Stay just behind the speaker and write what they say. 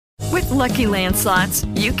Lucky Land Slots,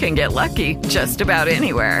 you can get lucky just about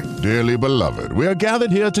anywhere. Dearly beloved, we are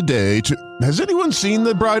gathered here today to... Has anyone seen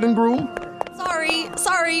the bride and groom?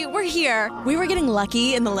 Sorry, we're here. We were getting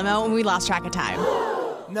lucky in the limo and we lost track of time.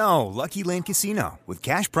 No, Lucky Land Casino, with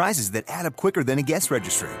cash prizes that add up quicker than a guest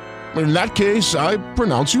registry. In that case, I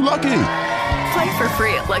pronounce you lucky. Play for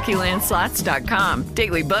free at LuckyLandSlots.com.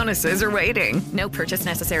 Daily bonuses are waiting. No purchase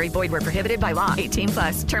necessary. Void where prohibited by law.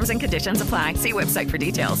 18+. Terms and conditions apply. See website for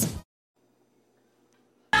details.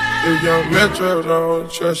 If young Metro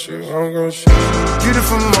don't trust you, I'm gon' shoot you.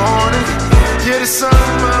 Beautiful morning, yeah, the sun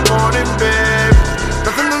in my morning, babe.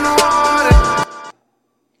 Nothing in the water.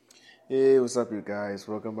 Hey, what's up, you guys?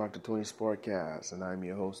 Welcome back to Tony's Sportcast, and I'm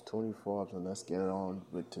your host, Tony Forbes, and let's get on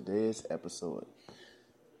with today's episode.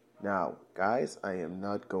 Now, guys, I am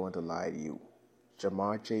not going to lie to you.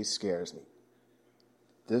 Ja'Marr Chase scares me.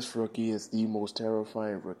 This rookie is the most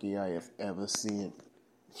terrifying rookie I have ever seen.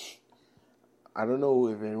 I don't know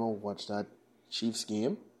if anyone watched that Chiefs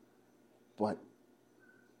game, but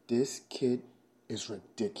this kid is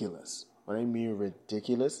ridiculous. When I mean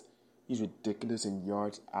ridiculous, he's ridiculous in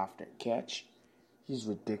yards after catch. He's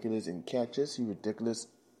ridiculous in catches. He's ridiculous.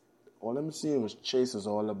 All I'm seeing was Chase was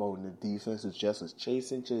all about, and the defense was just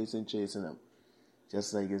chasing him.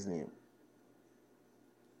 Just like his name.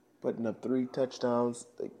 Putting up 3 touchdowns.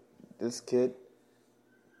 Like, this kid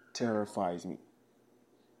terrifies me.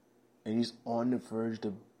 And he's on the verge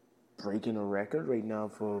of breaking a record right now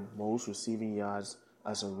for most receiving yards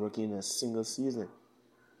as a rookie in a single season.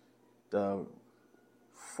 The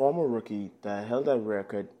former rookie that held that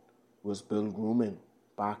record was Bill Grumman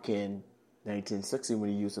back in 1960 when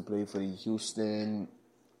he used to play for the Houston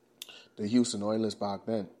Oilers back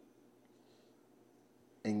then.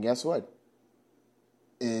 And guess what?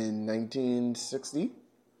 In 1960,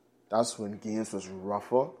 that's when games was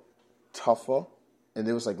rougher, tougher, and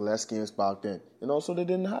there was like less games back then. And also they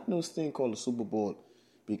didn't have no thing called the Super Bowl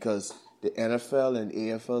because the NFL and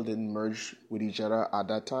AFL didn't merge with each other at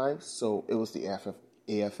that time. So it was the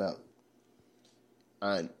AFL.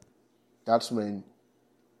 And that's when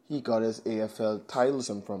he got his AFL titles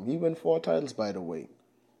from. He won 4 titles, by the way.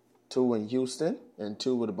 2 in Houston and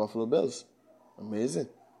 2 with the Buffalo Bills. Amazing.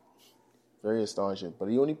 Very astonishing. But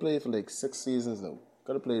he only played for like 6 seasons though.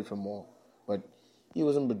 Could have played for more. But he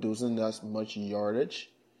wasn't producing as much yardage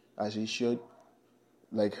as he should.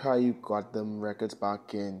 Like how you got them records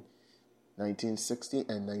back in 1960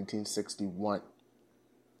 and 1961.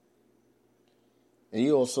 And he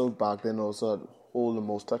also back then also hold the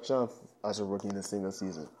most touchdowns as a rookie in a single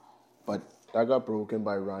season. But that got broken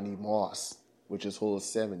by Ronnie Moss, which is holds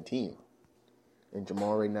 17. And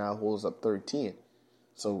Ja'Marr right now holds up 13.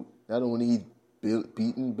 So not only he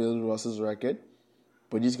beaten Bill Russell's record,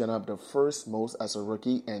 but he's going to have the first most as a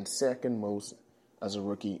rookie and second most as a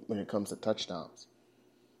rookie when it comes to touchdowns.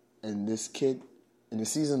 And this kid, and the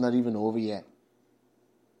season's not even over yet.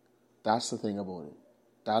 That's the thing about it.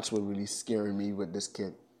 That's what really scared me with this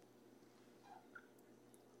kid.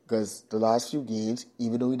 Because the last few games,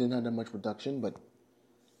 even though he didn't have that much production, but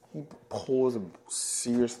he posed a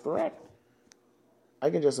serious threat. I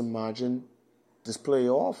can just imagine this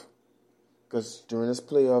playoff. Because during this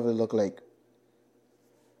playoff, it looked like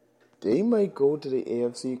they might go to the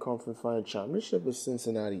AFC Conference Final Championship with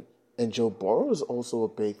Cincinnati. And Joe Burrow is also a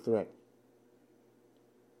big threat.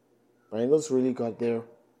 Bengals really got their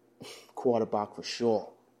quarterback for sure.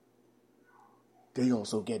 They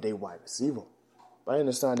also get their wide receiver. But I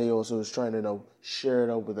understand they also was trying to share it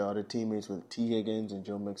out with the other teammates with T. Higgins and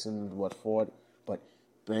Joe Mixon and Ford. But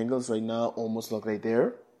Bengals right now almost look like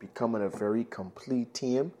they're becoming a very complete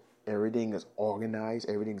team. Everything is organized.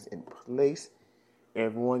 Everything's in place.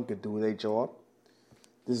 Everyone can do their job.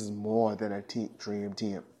 This is more than a dream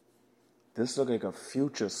team. This looks like a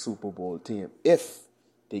future Super Bowl team if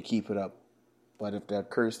they keep it up. But if that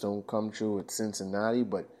curse don't come true with Cincinnati,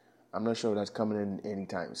 but I'm not sure that's coming in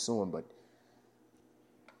anytime soon. But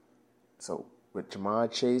so with Ja'Marr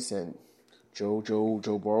Chase and Joe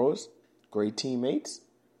Burrows, great teammates,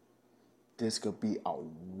 this could be a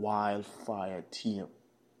wildfire team.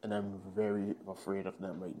 And I'm very afraid of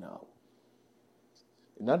them right now.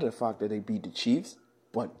 Not the fact that they beat the Chiefs,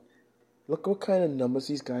 but look what kind of numbers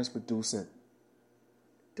these guys producing.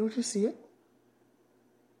 Don't you see it?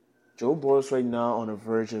 Joe Burrow's right now on the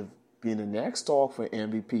verge of being the next talk for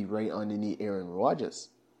MVP right underneath Aaron Rodgers.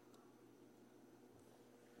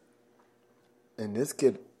 And this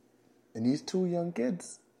kid, and these 2 young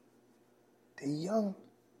kids, they're young.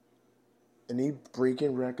 And they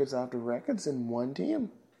breaking records after records in one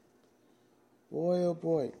team. Boy, oh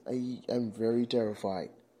boy, I'm very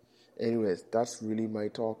terrified. Anyways, that's really my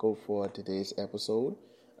talk for today's episode.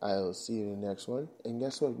 I'll see you in the next one. And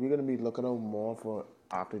guess what? We're going to be looking out more for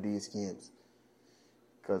after these games.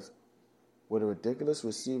 Because with a ridiculous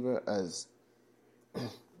receiver as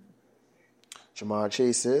Jamar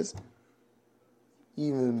Chase is,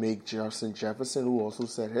 even make Justin Jefferson, who also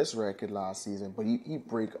set his record last season, but he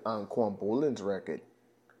break Anquan Boldin's record.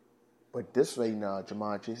 But this right now,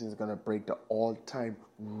 Jamar Chase is going to break the all-time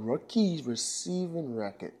rookie receiving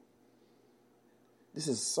record. This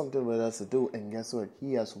is something for us to do, and guess what?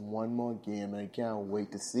 He has one more game, and I can't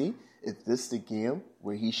wait to see if this is the game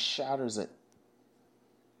where he shatters it.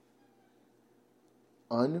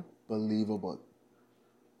 Unbelievable.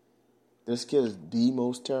 This kid is the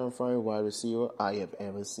most terrifying wide receiver I have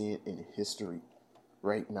ever seen in history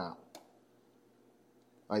right now.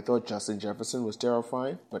 I thought Justin Jefferson was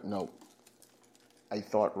terrifying, but no. I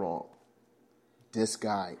thought wrong. This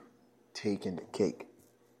guy taking the cake.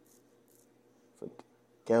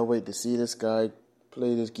 Can't wait to see this guy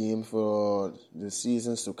play this game for the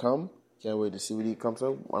seasons to come. Can't wait to see what he comes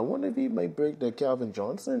up. I wonder if he might break the Calvin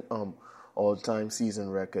Johnson all-time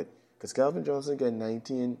season record. Because Calvin Johnson get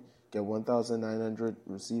 1,900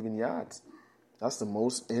 receiving yards. That's the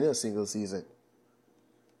most in a single season.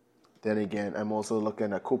 Then again, I'm also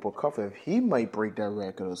looking at Cooper Kupp if he might break that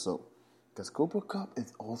record or so. Because Cooper Kupp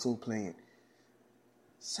is also playing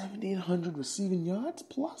 1,700 receiving yards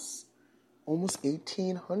plus. Almost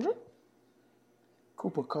 1,800?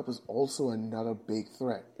 Cooper Kupp is also another big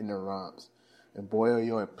threat in the Rams. And boy, oh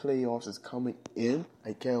yo, playoffs is coming in.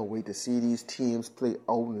 I can't wait to see these teams play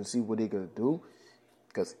out and see what they're going to do.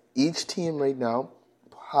 Because each team right now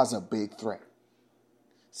has a big threat.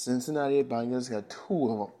 Cincinnati Bengals got two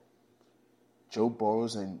of them. Joe Burrow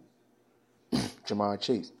and Jamar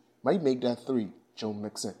Chase. Might make that three. Joe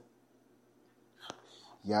Mixon.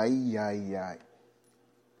 Yay.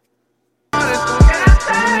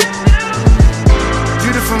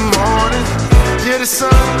 Beautiful morning, yeah, the sun,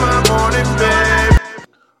 my morning, babe.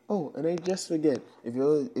 Oh, and I just forget, if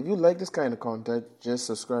you like this kind of content, just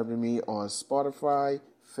subscribe to me on Spotify,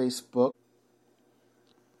 Facebook,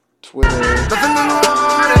 Twitter,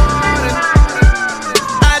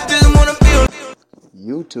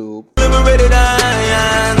 YouTube,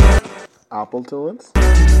 Apple Tunes.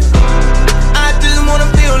 I just wanna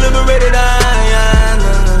feel liberated.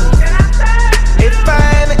 If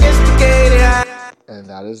I ever instigated, and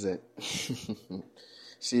that is it.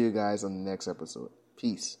 See you guys on the next episode.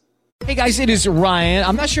 Peace. Hey guys, it is Ryan.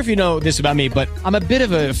 I'm not sure if you know this about me, but I'm a bit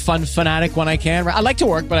of a fun fanatic when I can. I like to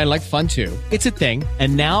work, but I like fun too. It's a thing.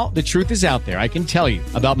 And now the truth is out there. I can tell you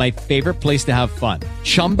about my favorite place to have fun.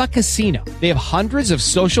 Chumba Casino. They have hundreds of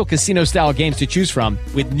social casino style games to choose from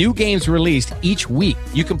with new games released each week.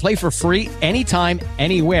 You can play for free anytime,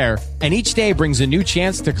 anywhere. And each day brings a new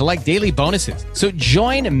chance to collect daily bonuses. So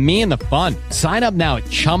join me in the fun. Sign up now at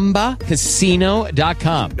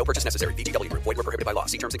ChumbaCasino.com. No purchase necessary. VGW Group. Void where prohibited by law.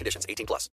 See terms and conditions. 18+.